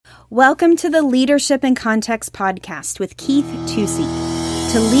Welcome to the Leadership in Context podcast with Keith Tusey.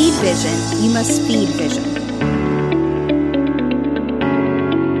 To lead vision, you must feed vision.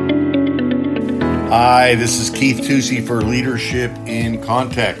 Hi, this is Keith Tusey for Leadership in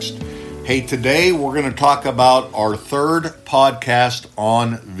Context. Hey, today we're going to talk about our third podcast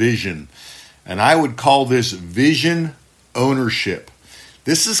on vision, and I would call this vision ownership.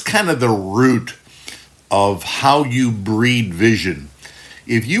 This is kind of the root of how you breed vision.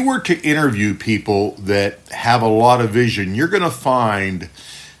 If you were to interview people that have a lot of vision, you're going to find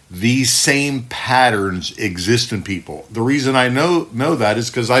these same patterns exist in people. The reason I know that is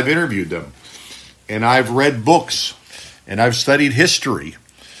because I've interviewed them, and I've read books, and I've studied history,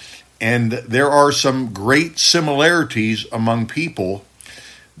 and there are some great similarities among people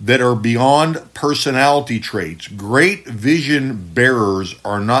that are beyond personality traits. Great vision bearers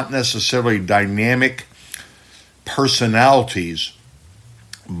are not necessarily dynamic personalities,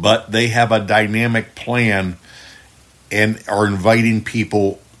 but they have a dynamic plan and are inviting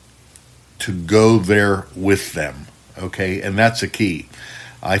people to go there with them, okay? And that's a key.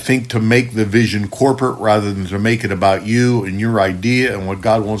 I think to make the vision corporate rather than to make it about you and your idea and what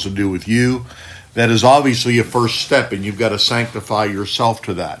God wants to do with you, that is obviously a first step, and you've got to sanctify yourself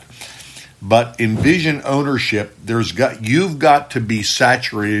to that. But in vision ownership, you've got to be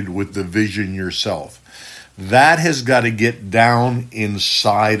saturated with the vision yourself. That has got to get down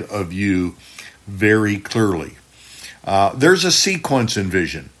inside of you very clearly. There's a sequence in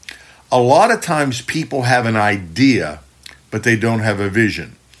vision. A lot of times people have an idea, but they don't have a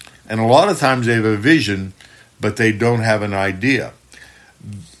vision. And a lot of times they have a vision, but they don't have an idea.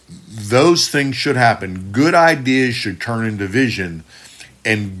 Those things should happen. Good ideas should turn into vision,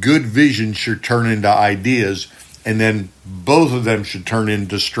 and good vision should turn into ideas, and then both of them should turn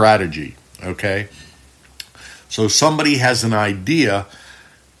into strategy, okay? So somebody has an idea,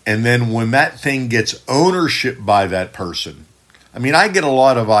 and then when that thing gets ownership by that person, I mean, I get a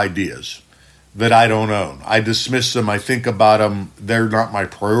lot of ideas that I don't own. I dismiss them. I think about them. They're not my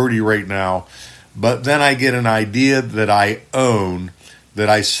priority right now. But then I get an idea that I own, that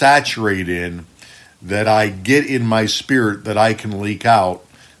I saturate in, that I get in my spirit that I can leak out.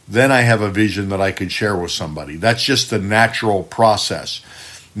 Then I have a vision that I could share with somebody. That's just the natural process.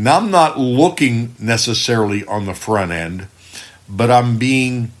 Now, I'm not looking necessarily on the front end, but I'm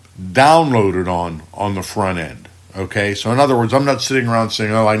being downloaded on the front end, okay? So in other words, I'm not sitting around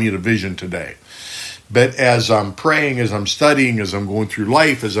saying, I need a vision today. But as I'm praying, as I'm studying, as I'm going through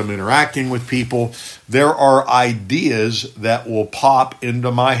life, as I'm interacting with people, there are ideas that will pop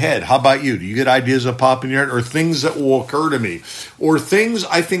into my head. How about you? Do you get ideas that pop in your head, or things that will occur to me, or things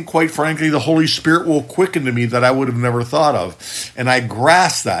I think, quite frankly, the Holy Spirit will quicken to me that I would have never thought of, and I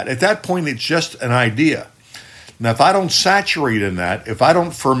grasp that. At that point, it's just an idea. Now, if I don't saturate in that, if I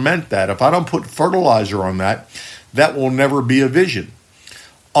don't ferment that, if I don't put fertilizer on that, that will never be a vision.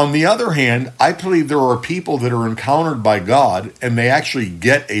 On the other hand, I believe there are people that are encountered by God and they actually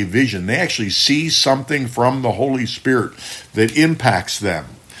get a vision. They actually see something from the Holy Spirit that impacts them.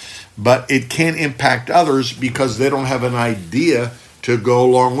 But it can't impact others because they don't have an idea to go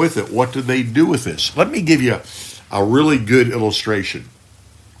along with it. What do they do with this? Let me give you a really good illustration.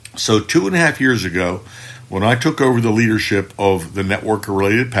 So 2.5 years ago, when I took over the leadership of the Network of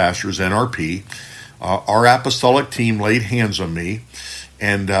Related Pastors, NRP, our apostolic team laid hands on me.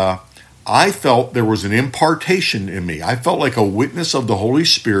 And I felt there was an impartation in me. I felt like a witness of the Holy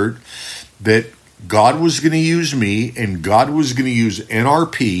Spirit that God was going to use me and God was going to use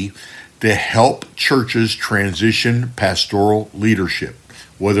NRP to help churches transition pastoral leadership,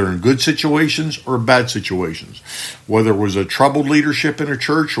 whether in good situations or bad situations. Whether it was a troubled leadership in a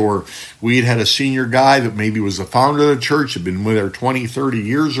church, or we had a senior guy that maybe was the founder of the church, had been with there 20, 30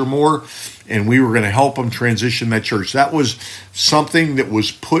 years or more, and we were going to help them transition that church. That was something that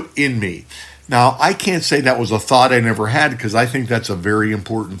was put in me. Now, I can't say that was a thought I never had, because I think that's a very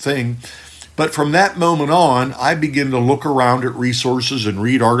important thing. But from that moment on, I began to look around at resources and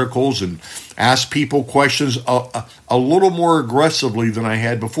read articles and ask people questions a little more aggressively than I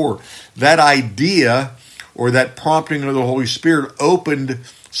had before. That idea or that prompting of the Holy Spirit opened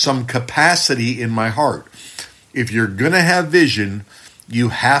some capacity in my heart. If you're going to have vision, you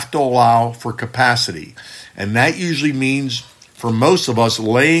have to allow for capacity. And that usually means, for most of us,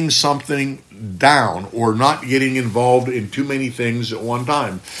 laying something down or not getting involved in too many things at one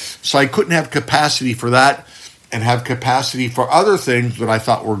time. So I couldn't have capacity for that and have capacity for other things that I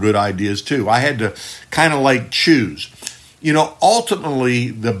thought were good ideas too. I had to kind of like choose. You know, ultimately,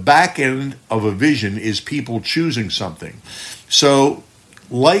 the back end of a vision is people choosing something. So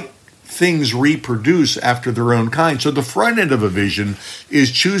like things reproduce after their own kind. So the front end of a vision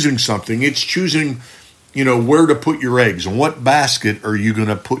is choosing something. It's choosing, where to put your eggs and what basket are you going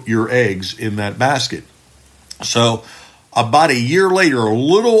to put your eggs in that basket. So about a year later, a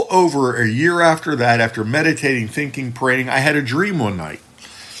little over a year after that, after meditating, thinking, praying, I had a dream one night.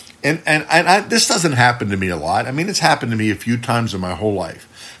 And this doesn't happen to me a lot. I mean, it's happened to me a few times in my whole life.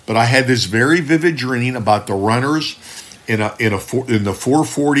 But I had this very vivid dream about the runners in the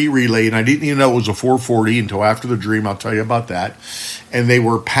 440 relay, and I didn't even know it was a 440 until after the dream. I'll tell you about that. And they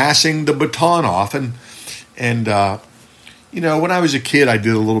were passing the baton off, and when I was a kid, I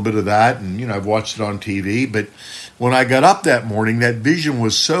did a little bit of that, and I've watched it on TV. But when I got up that morning, that vision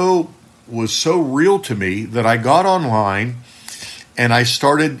was so real to me that I got online and I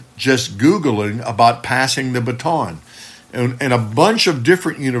started just Googling about passing the baton. And a bunch of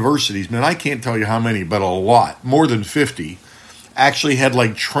different universities, man, I can't tell you how many, but a lot, more than 50, actually had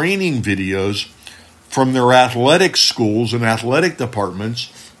like training videos from their athletic schools and athletic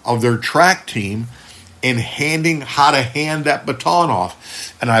departments of their track team and how to hand that baton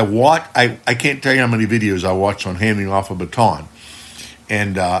off. And I can't tell you how many videos I watched on handing off a baton.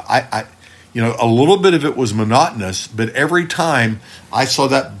 And a little bit of it was monotonous, but every time I saw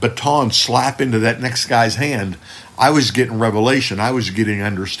that baton slap into that next guy's hand, I was getting revelation. I was getting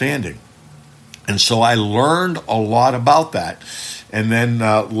understanding. And so I learned a lot about that. And then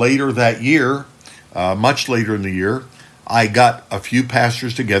later that year, much later in the year, I got a few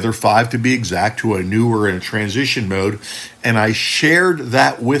pastors together, 5 to be exact, who I knew were in a transition mode, and I shared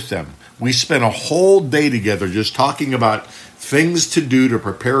that with them. We spent a whole day together just talking about things to do to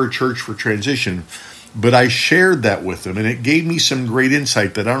prepare a church for transition, but I shared that with them, and it gave me some great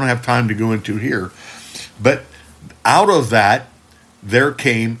insight that I don't have time to go into here. But out of that, there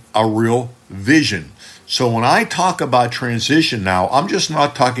came a real vision. So when I talk about transition now, I'm just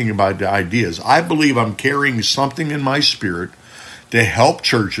not talking about the ideas. I believe I'm carrying something in my spirit to help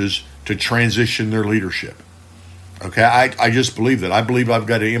churches to transition their leadership. Okay, I just believe that. I believe I've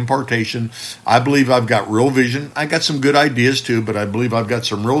got an impartation. I believe I've got real vision. I got some good ideas too, but I believe I've got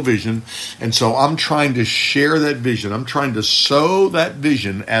some real vision. And so I'm trying to share that vision. I'm trying to sow that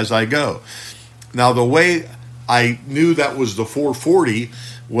vision as I go. Now, the way I knew that was the 440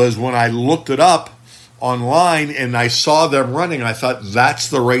 was when I looked it up online and I saw them running. I thought, that's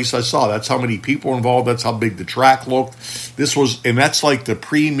the race I saw. That's how many people involved. That's how big the track looked. And that's like the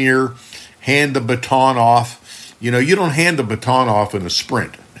premier hand the baton off. You don't hand the baton off in a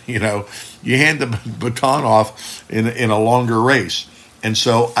sprint. You hand the baton off in a longer race. And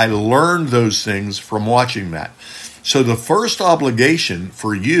so I learned those things from watching that. So the first obligation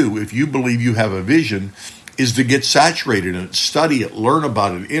for you, if you believe you have a vision, is to get saturated in it, study it, learn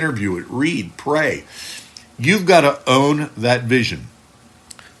about it, interview it, read, pray. You've got to own that vision.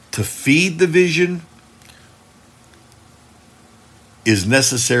 To feed the vision is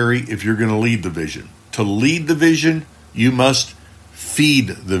necessary if you're going to lead the vision. To lead the vision, you must feed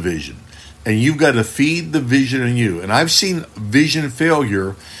the vision. And you've got to feed the vision in you. And I've seen vision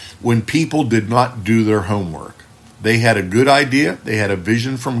failure when people did not do their homework. They had a good idea, they had a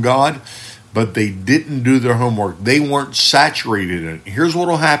vision from God, but they didn't do their homework. They weren't saturated in it. Here's what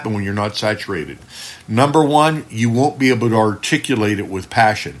will happen when you're not saturated. Number one, you won't be able to articulate it with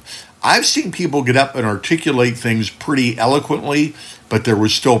passion. I've seen people get up and articulate things pretty eloquently, but there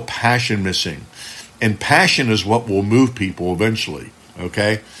was still passion missing. And passion is what will move people eventually,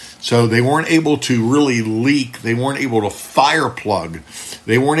 okay? So they weren't able to really leak. They weren't able to fire plug.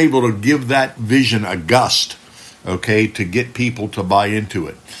 They weren't able to give that vision a gust, okay, to get people to buy into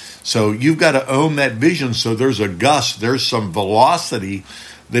it. So you've got to own that vision so there's a gust, there's some velocity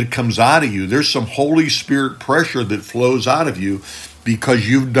that comes out of you. There's some Holy Spirit pressure that flows out of you because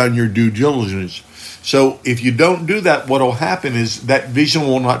you've done your due diligence. So if you don't do that, what will happen is that vision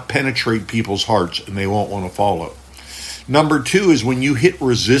will not penetrate people's hearts and they won't want to follow. Number two is when you hit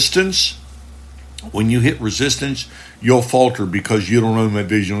resistance, you'll falter because you don't own that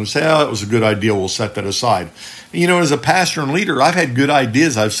vision. You'll say, that was a good idea, we'll set that aside. And, as a pastor and leader, I've had good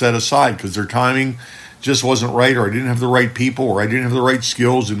ideas I've set aside because their timing just wasn't right, or I didn't have the right people, or I didn't have the right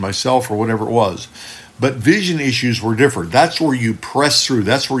skills in myself, or whatever it was. But vision issues were different. That's where you press through.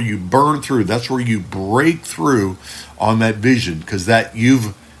 That's where you burn through. That's where you break through on that vision, because that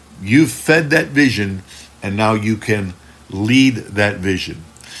you've fed that vision, and now you can lead that vision.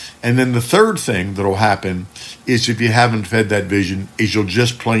 And then the third thing that will happen is, if you haven't fed that vision, is you'll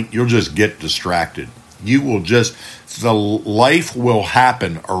just get distracted. The life will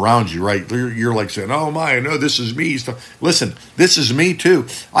happen around you, right? You're like saying, oh my, I know this is me. Listen, this is me too.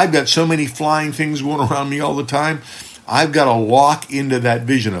 I've got so many flying things going around me all the time. I've got to lock into that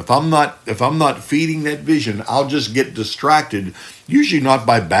vision. If I'm not feeding that vision, I'll just get distracted, usually not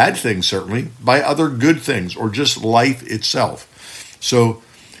by bad things, certainly, by other good things or just life itself. So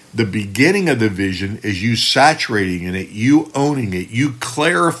the beginning of the vision is you saturating in it, you owning it, you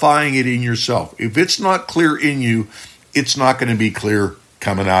clarifying it in yourself. If it's not clear in you, it's not going to be clear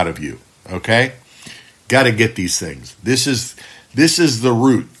coming out of you. Okay? Got to get these things. This is the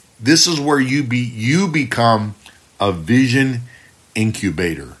root. This is where you become a vision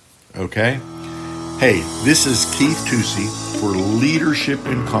incubator. Okay? Hey, this is Keith Tusey for Leadership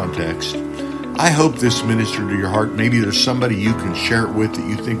in Context. I hope this ministered to your heart. Maybe there's somebody you can share it with that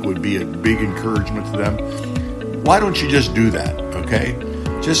you think would be a big encouragement to them. Why don't you just do that, okay?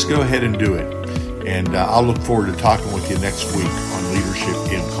 Just go ahead and do it. And I'll look forward to talking with you next week on Leadership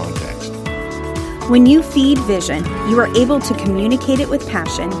in Context. When you feed vision, you are able to communicate it with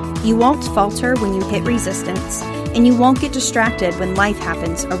passion. You won't falter when you hit resistance, and you won't get distracted when life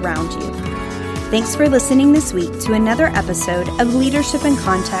happens around you. Thanks for listening this week to another episode of Leadership in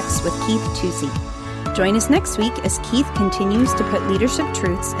Context with Keith Tusey. Join us next week as Keith continues to put leadership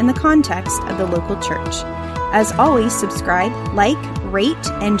truths in the context of the local church. As always, subscribe, like, rate,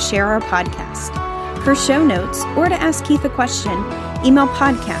 and share our podcast. For show notes or to ask Keith a question, email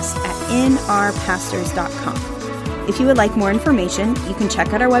podcast@nrpastors.com. If you would like more information, you can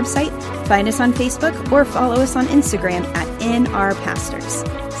check out our website, find us on Facebook, or follow us on Instagram @nrpastors.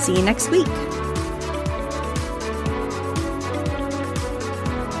 See you next week.